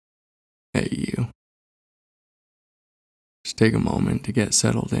Hey, you. Just take a moment to get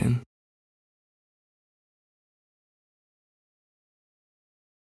settled in.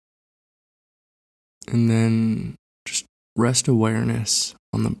 And then just rest awareness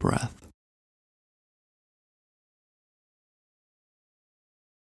on the breath.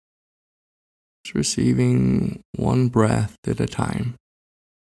 Just receiving one breath at a time,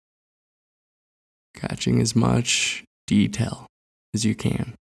 catching as much detail as you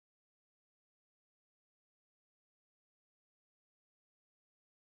can.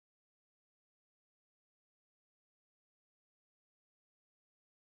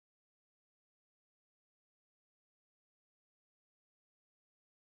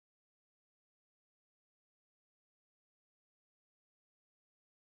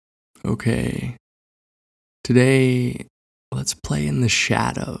 Okay, today let's play in the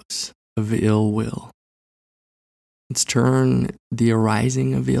shadows of ill will. Let's turn the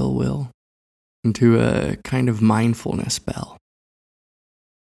arising of ill will into a kind of mindfulness spell.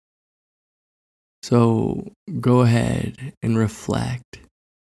 So go ahead and reflect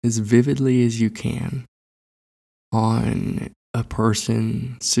as vividly as you can on a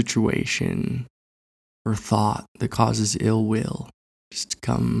person, situation, or thought that causes ill will just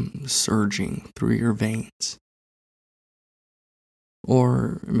come surging through your veins.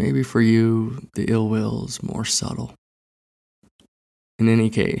 Or maybe for you, the ill will is more subtle. In any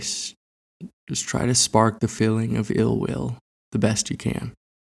case, just try to spark the feeling of ill will the best you can.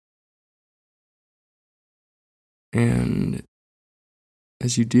 And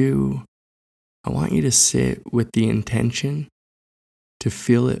as you do, I want you to sit with the intention to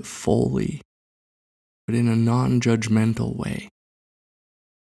feel it fully, but in a non-judgmental way.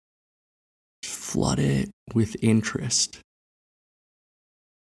 Just flood it with interest.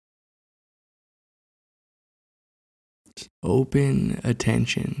 Just open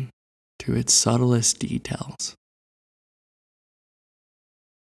attention to its subtlest details.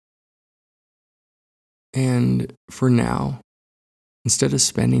 And for now, instead of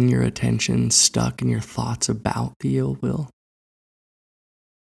spending your attention stuck in your thoughts about the ill will,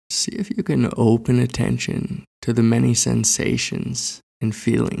 see if you can open attention to the many sensations and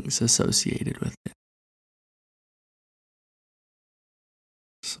feelings associated with it.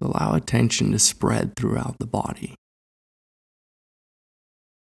 So allow attention to spread throughout the body.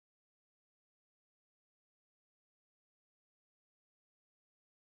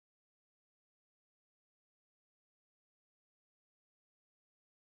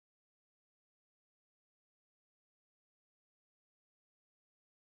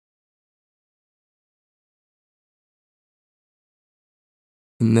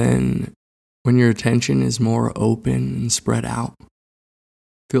 And then, when your attention is more open and spread out,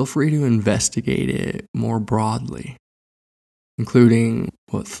 feel free to investigate it more broadly, including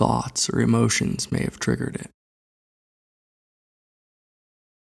what thoughts or emotions may have triggered it.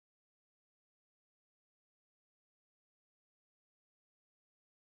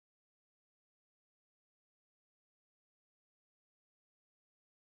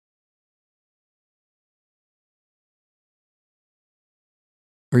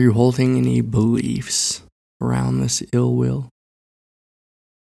 Are you holding any beliefs around this ill will?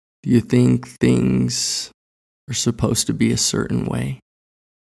 Do you think things are supposed to be a certain way?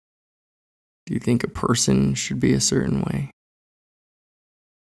 Do you think a person should be a certain way?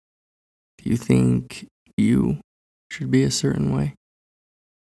 Do you think you should be a certain way?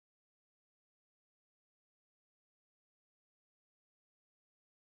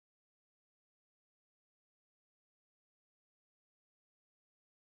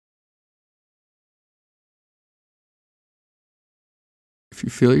 If you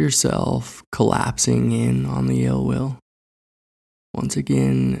feel yourself collapsing in on the ill will, once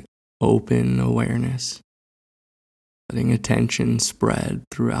again, open awareness, letting attention spread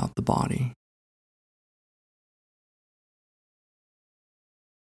throughout the body.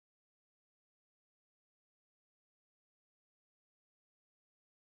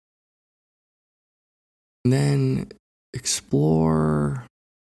 And then explore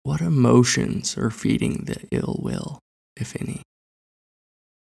what emotions are feeding the ill will, if any.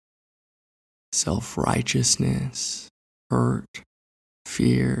 Self-righteousness, hurt,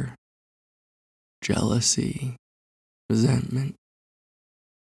 fear, jealousy, resentment,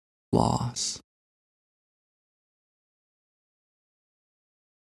 loss.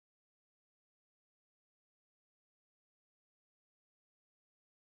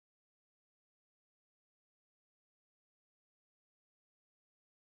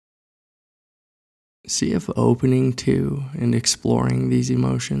 See if opening to and exploring these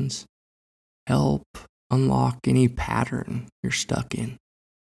emotions help unlock any pattern you're stuck in.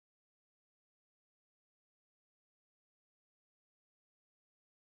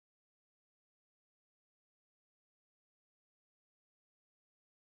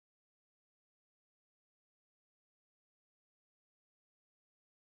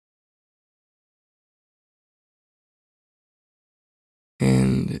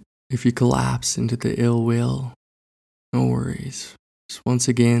 If you collapse into the ill will, no worries. Just once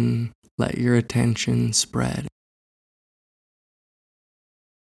again, let your attention spread.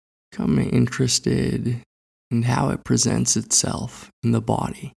 Become interested in how it presents itself in the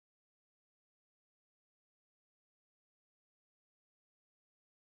body.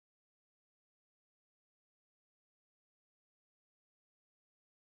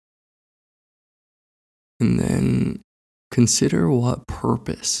 And then consider what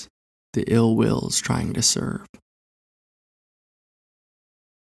purpose the ill will is trying to serve.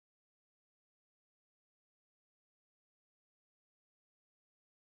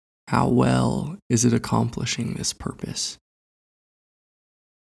 How well is it accomplishing this purpose?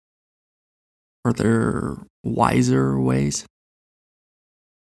 Are there wiser ways?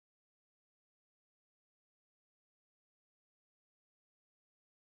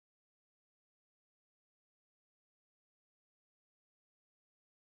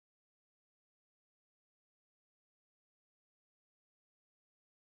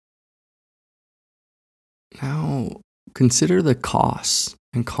 Now, consider the costs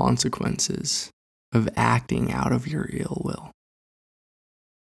and consequences of acting out of your ill will.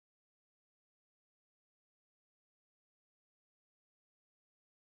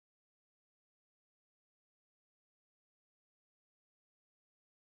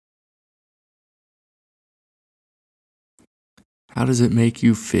 How does it make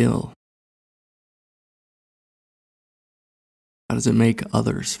you feel? How does it make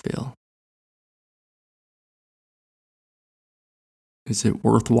others feel? Is it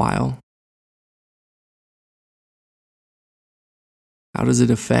worthwhile? How does it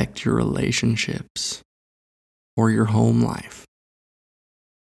affect your relationships or your home life?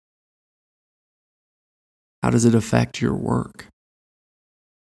 How does it affect your work?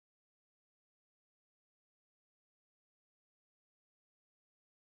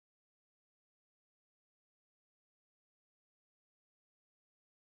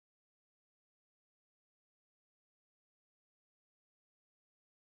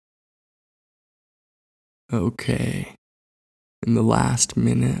 Okay, in the last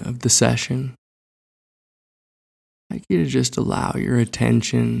minute of the session, I'd like you to just allow your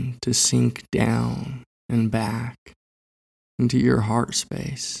attention to sink down and back into your heart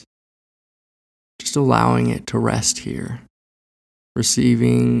space. Just allowing it to rest here,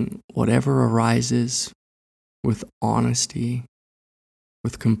 receiving whatever arises with honesty,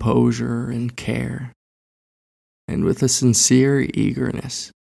 with composure and care, and with a sincere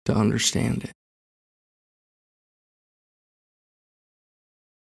eagerness to understand it.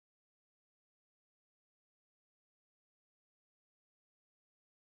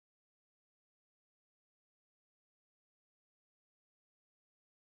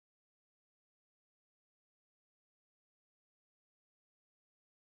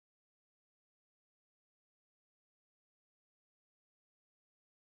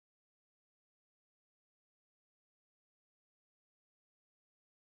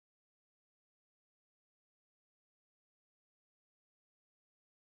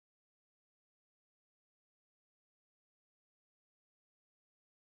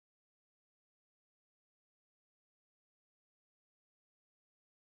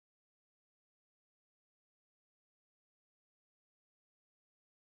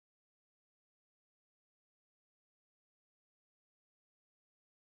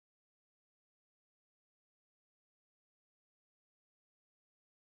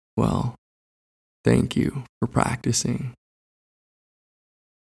 Well, thank you for practicing.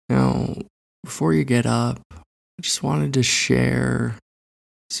 Now, before you get up, I just wanted to share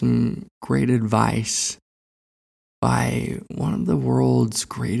some great advice by one of the world's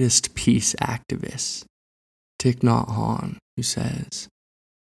greatest peace activists, Thich Nhat Hanh, who says,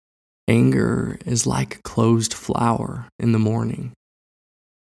 "Anger is like a closed flower in the morning.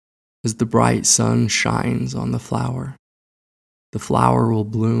 As the bright sun shines on the flower will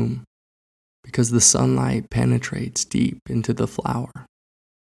bloom because the sunlight penetrates deep into the flower.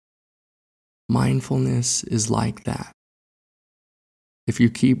 Mindfulness is like that. If you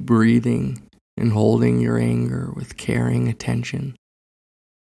keep breathing and holding your anger with caring attention,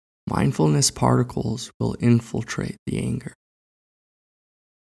 mindfulness particles will infiltrate the anger.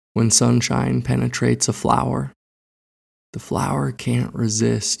 When sunshine penetrates a flower, the flower can't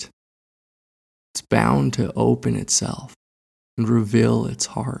resist. It's bound to open itself and reveal its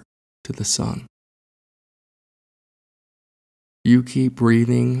heart to the sun. You keep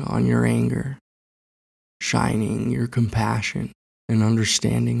breathing on your anger, shining your compassion and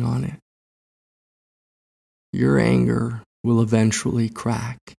understanding on it. Your anger will eventually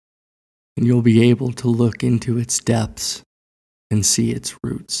crack, and you'll be able to look into its depths and see its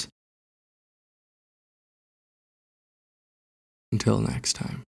roots. Until next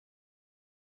time.